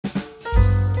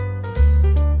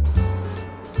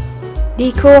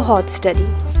The Cohort Study.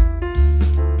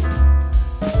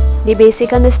 The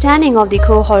basic understanding of the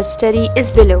cohort study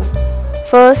is below.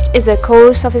 First is the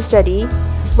course of a study,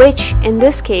 which in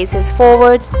this case is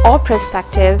forward or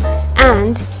prospective,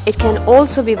 and it can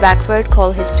also be backward,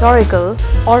 called historical,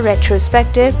 or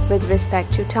retrospective with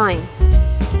respect to time.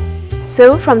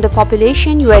 So from the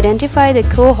population you identify the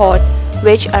cohort,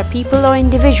 which are people or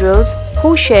individuals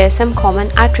who share some common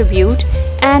attribute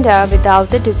and are without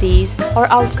the disease or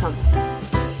outcome.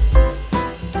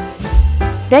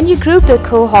 Then you group the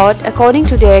cohort according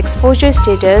to their exposure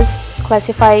status,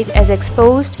 classified as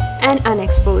exposed and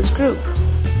unexposed group.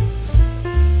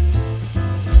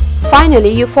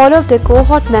 Finally, you follow up the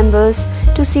cohort members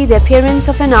to see the appearance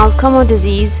of an outcome or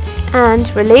disease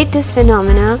and relate this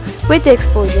phenomena with the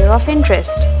exposure of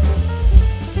interest.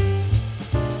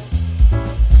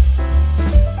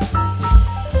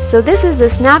 So this is the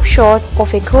snapshot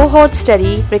of a cohort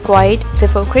study required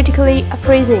before critically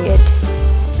appraising it.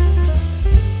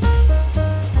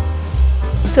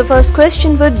 So first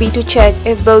question would be to check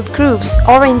if both groups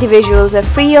or individuals are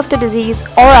free of the disease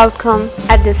or outcome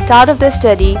at the start of the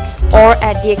study or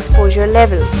at the exposure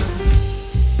level.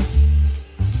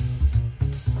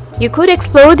 You could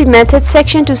explore the methods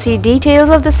section to see details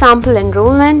of the sample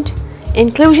enrollment,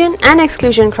 inclusion and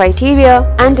exclusion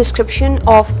criteria, and description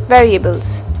of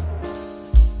variables.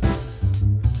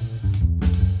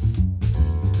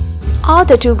 Are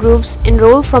the two groups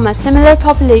enrolled from a similar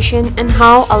population and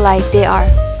how alike they are?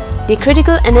 The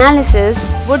critical analysis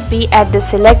would be at the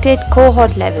selected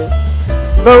cohort level.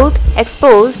 Both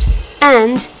exposed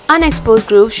and unexposed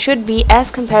groups should be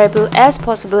as comparable as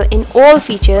possible in all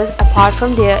features apart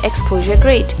from their exposure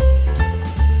grade.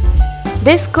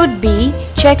 This could be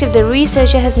checked if the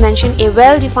researcher has mentioned a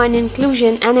well-defined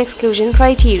inclusion and exclusion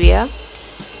criteria.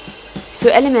 So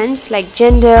elements like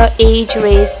gender, age,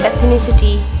 race,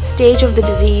 ethnicity, stage of the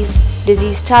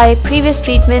disease type, previous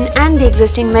treatment, and the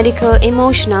existing medical,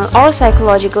 emotional, or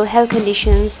psychological health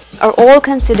conditions are all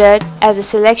considered as a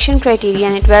selection criteria,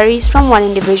 and it varies from one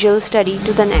individual study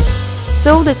to the next.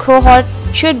 So the cohort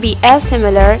should be as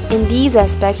similar in these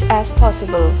aspects as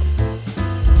possible.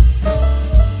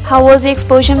 How was the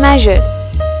exposure measured?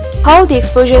 How the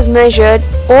exposure is measured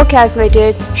or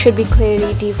calculated should be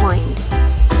clearly defined.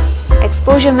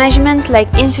 Exposure measurements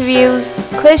like interviews,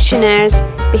 questionnaires,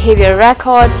 behavior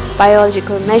record,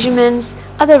 biological measurements,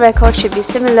 other records should be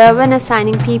similar when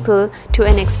assigning people to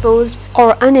an exposed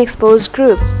or unexposed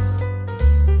group.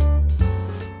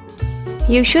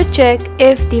 You should check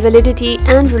if the validity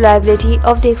and reliability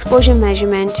of the exposure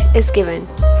measurement is given.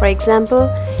 For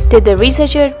example, did the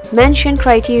researcher mention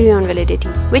criteria on validity,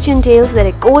 which entails that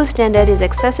a gold standard is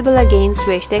accessible against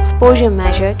which the exposure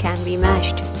measure can be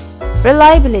matched.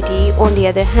 Reliability, on the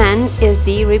other hand, is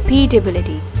the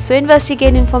repeatability. So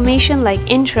investigate information like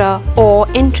intra or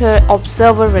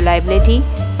inter-observer reliability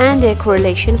and their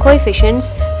correlation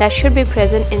coefficients that should be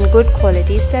present in good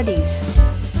quality studies.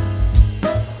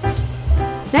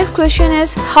 Next question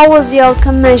is, how was the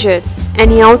outcome measured?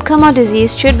 Any outcome or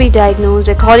disease should be diagnosed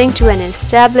according to an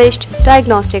established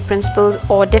diagnostic principles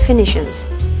or definitions.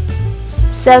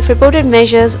 Self-reported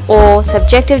measures or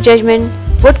subjective judgment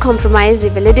would compromise the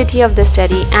validity of the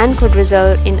study and could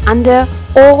result in under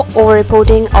or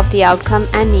over-reporting of the outcome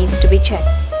and needs to be checked.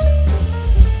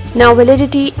 Now,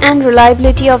 validity and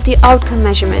reliability of the outcome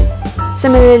measurement.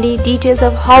 Similarly, details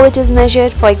of how it is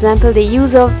measured, for example, the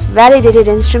use of validated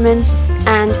instruments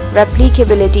and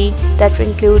replicability that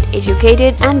include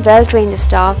educated and well-trained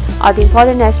staff, are the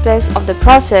important aspects of the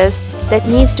process that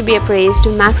needs to be appraised to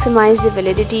maximize the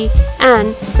validity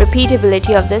and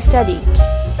repeatability of the study.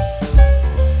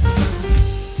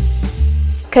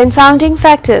 Confounding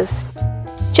factors.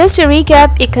 Just to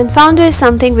recap, a confounder is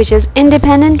something which is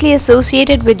independently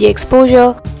associated with the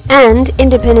exposure and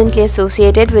independently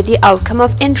associated with the outcome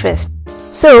of interest.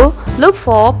 So, look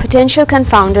for potential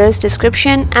confounders,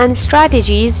 description, and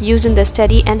strategies used in the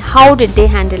study and how did they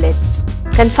handle it.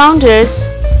 Confounders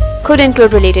could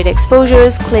include related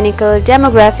exposures, clinical,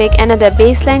 demographic, and other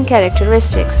baseline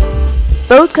characteristics.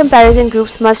 Both comparison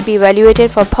groups must be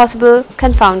evaluated for possible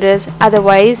confounders,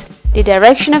 otherwise the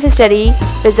direction of a study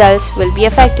results will be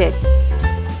affected.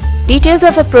 Details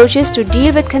of approaches to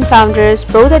deal with confounders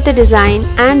both at the design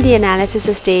and the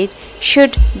analysis stage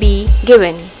should be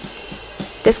given.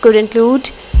 This could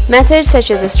include methods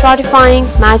such as stratifying,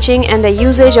 matching, and the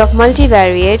usage of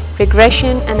multivariate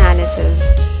regression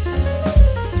analysis.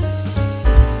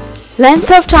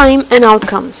 Length of time and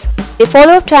outcomes. The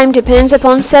follow-up time depends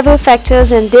upon several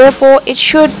factors and therefore it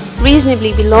should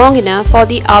reasonably be long enough for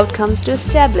the outcomes to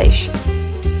establish.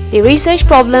 the research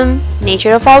problem,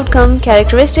 nature of outcome,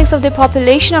 characteristics of the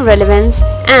population of relevance,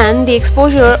 and the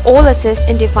exposure all assist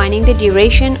in defining the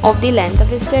duration of the length of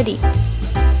a study.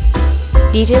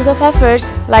 Details of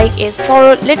efforts like a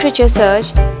thorough literature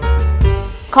search,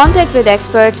 contact with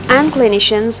experts and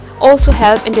clinicians also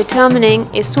help in determining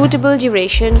a suitable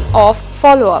duration of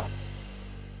follow-up.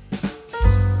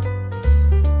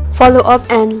 Follow-up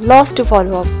and loss to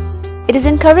follow-up. It is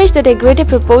encouraged that a greater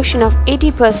proportion of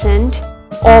 80%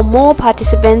 or more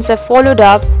participants are followed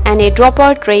up and a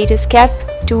dropout rate is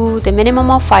kept to the minimum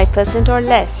of 5% or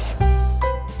less.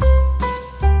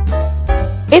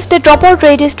 If the dropout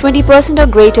rate is 20% or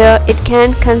greater, it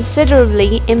can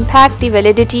considerably impact the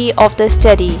validity of the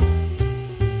study.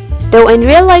 Though in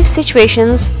real-life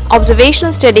situations,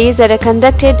 observational studies that are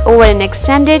conducted over an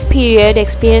extended period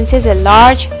experiences a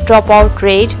large dropout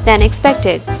rate than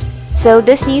expected, so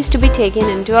this needs to be taken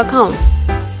into account.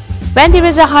 When there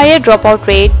is a higher dropout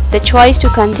rate, the choice to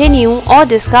continue or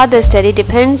discard the study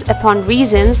depends upon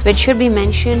reasons which should be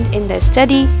mentioned in the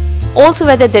study. Also,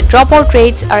 whether the dropout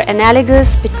rates are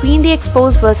analogous between the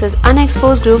exposed versus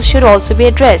unexposed groups should also be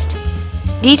addressed.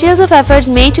 Details of efforts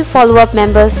made to follow up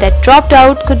members that dropped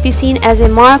out could be seen as a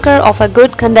marker of a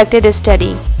good conducted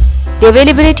study. The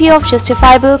availability of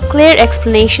justifiable, clear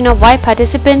explanation of why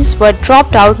participants were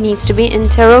dropped out needs to be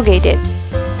interrogated.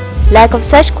 Lack of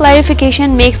such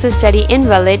clarification makes the study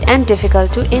invalid and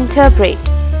difficult to interpret.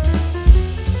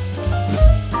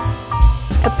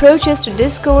 Approaches to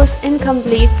discourse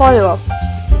incomplete follow-up.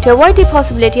 To avoid the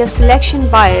possibility of selection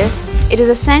bias, it is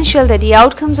essential that the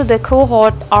outcomes of the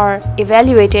cohort are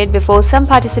evaluated before some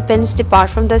participants depart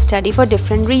from the study for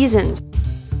different reasons.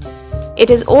 It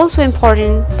is also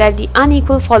important that the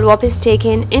unequal follow-up is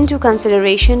taken into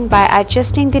consideration by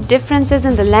adjusting the differences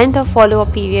in the length of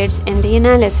follow-up periods in the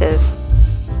analysis.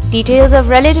 Details of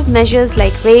relative measures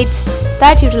like rates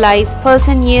that utilize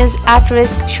person years at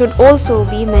risk should also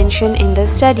be mentioned in the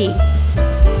study.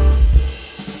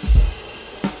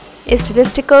 A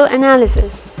statistical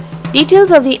analysis.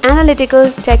 Details of the analytical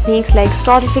techniques like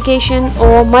stratification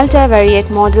or multivariate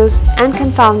models and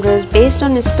confounders based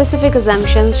on specific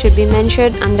assumptions should be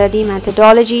mentioned under the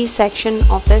methodology section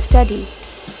of the study.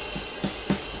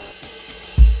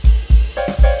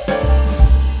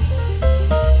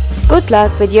 Good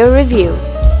luck with your review.